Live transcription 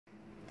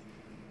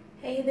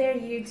Hey there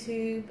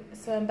YouTube,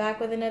 so I'm back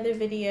with another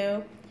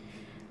video.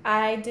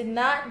 I did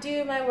not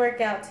do my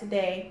workout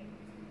today,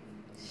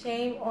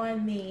 shame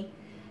on me,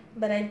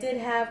 but I did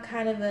have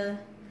kind of a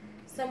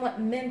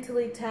somewhat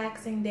mentally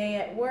taxing day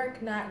at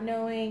work, not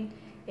knowing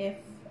if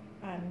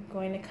I'm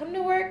going to come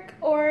to work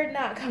or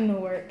not come to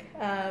work.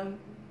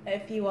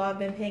 If you all have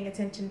been paying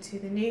attention to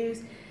the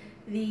news,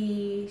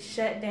 the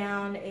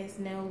shutdown is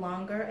no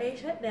longer a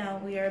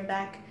shutdown. We are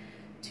back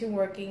to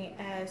working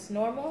as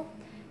normal,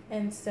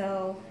 and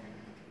so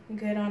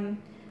good on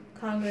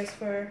Congress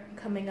for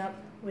coming up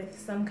with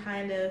some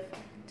kind of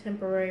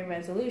temporary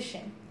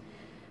resolution.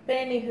 But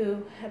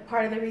anywho,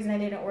 part of the reason I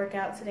didn't work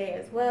out today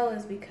as well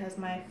is because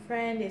my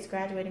friend is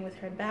graduating with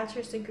her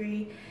bachelor's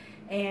degree,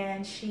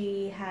 and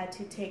she had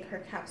to take her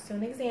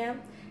capstone exam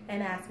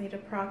and asked me to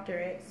proctor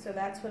it. So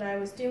that's what I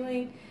was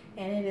doing,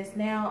 and it is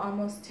now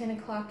almost 10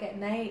 o'clock at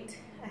night.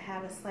 I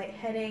have a slight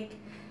headache,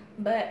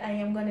 but I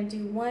am going to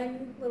do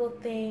one little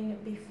thing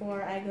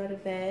before I go to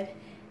bed,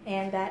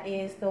 and that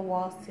is the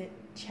wall sit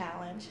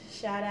challenge.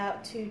 Shout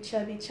out to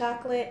Chubby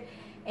Chocolate,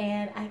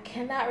 and I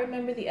cannot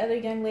remember the other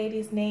young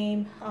lady's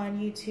name on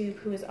YouTube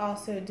who is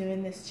also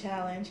doing this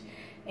challenge,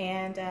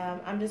 and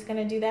I'm just going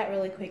to do that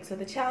really quick. So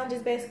the challenge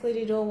is basically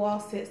to do a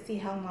wall sit, see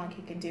how long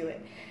you can do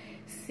it.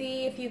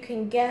 See if you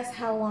can guess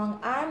how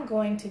long I'm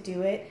going to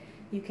do it.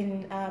 You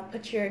can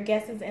put your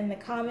guesses in the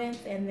comments,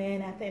 and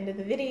then at the end of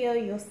the video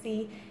you'll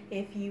see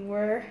if you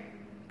were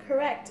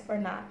correct or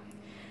not.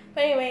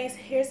 But anyways,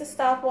 here's the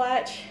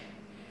stopwatch.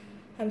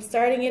 I'm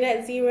starting it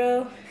at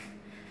 0.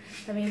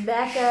 Let me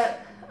back up.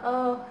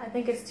 Oh, I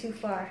think it's too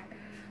far.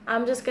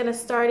 I'm just gonna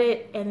start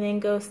it and then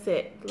go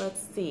sit.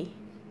 Let's see.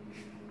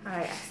 All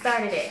right, I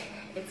started it.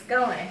 It's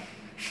going.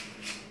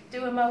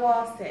 Doing my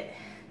wall sit.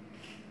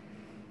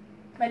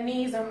 My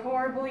knees are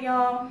horrible,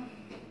 y'all.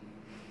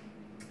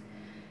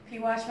 If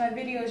you watch my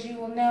videos, you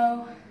will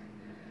know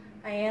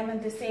I am a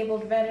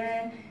disabled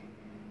veteran.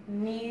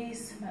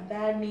 Knees, my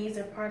bad knees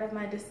are part of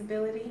my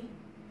disability.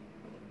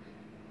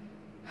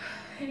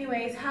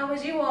 Anyways, how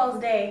was you all's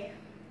day?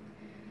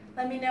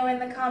 Let me know in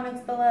the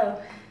comments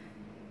below.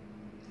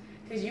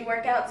 Did you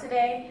work out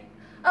today?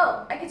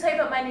 Oh, I can tell you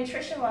about my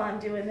nutrition while I'm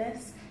doing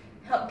this.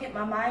 Help get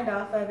my mind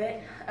off of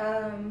it.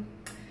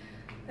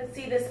 Let's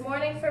see, this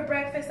morning for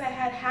breakfast I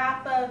had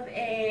half of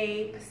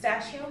a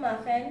pistachio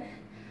muffin.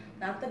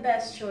 Not the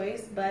best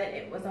choice, but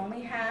it was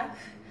only half.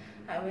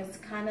 I was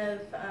kind of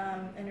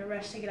in a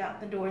rush to get out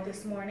the door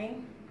this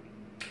morning.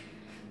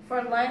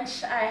 For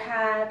lunch, I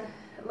had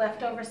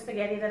leftover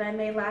spaghetti that I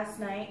made last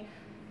night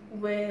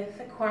with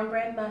a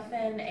cornbread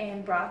muffin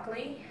and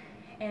broccoli.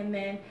 And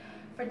then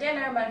for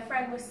dinner, my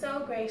friend was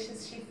so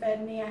gracious, she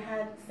fed me. I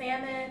had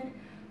salmon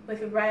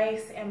with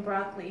rice and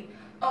broccoli.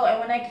 Oh, and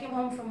when I came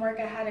home from work,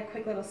 I had a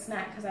quick little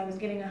snack because I was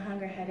getting a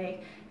hunger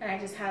headache, and I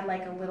just had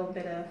like a little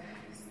bit of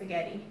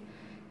spaghetti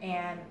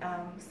and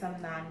some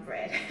naan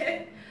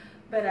bread.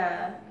 But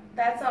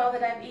that's all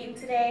that I've eaten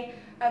today.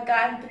 I've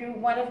gotten through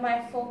one of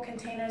my full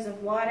containers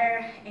of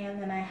water,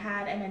 and then I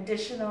had an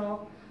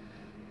additional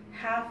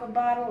half a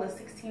bottle, a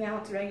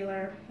 16-ounce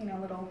regular,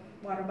 little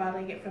water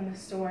bottle you get from the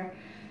store.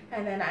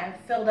 And then I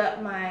filled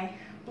up my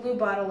blue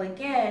bottle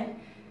again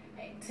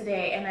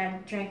today, and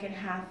I've drinking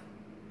half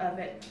of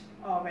it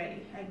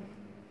already. I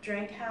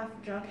drank half,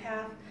 drunk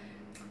half.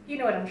 You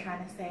know what I'm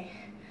trying to say.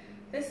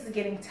 This is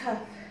getting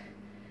tough.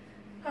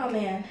 Oh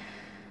man.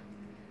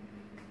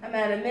 I'm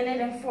at 1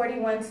 minute and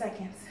 41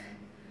 seconds.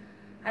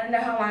 I don't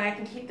know how long I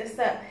can keep this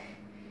up.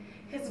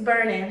 It's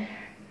burning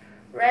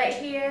right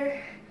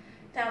here,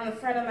 down the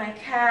front of my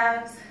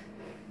calves,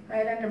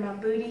 right under my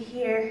booty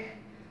here.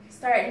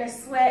 Starting to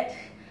sweat.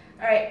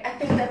 All right, I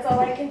think that's all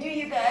I can do,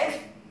 you guys.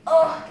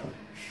 Oh.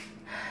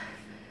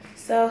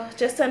 So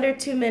just under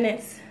 2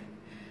 minutes.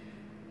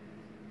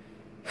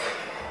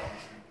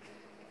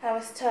 That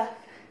was tough.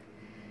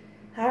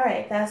 All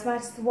right, that's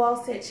my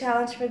wall sit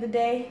challenge for the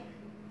day.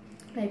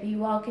 Maybe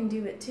you all can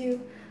do it too.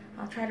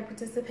 I'll try to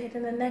participate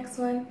in the next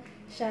one.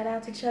 Shout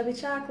out to Chubby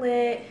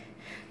Chocolate,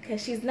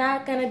 cause she's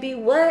not gonna be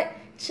what?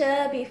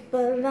 Chubby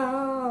for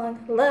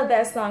long. Love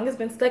that song. It's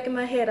been stuck in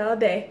my head all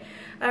day.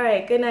 All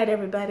right, good night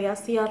everybody. I'll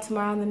see y'all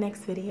tomorrow in the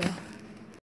next video.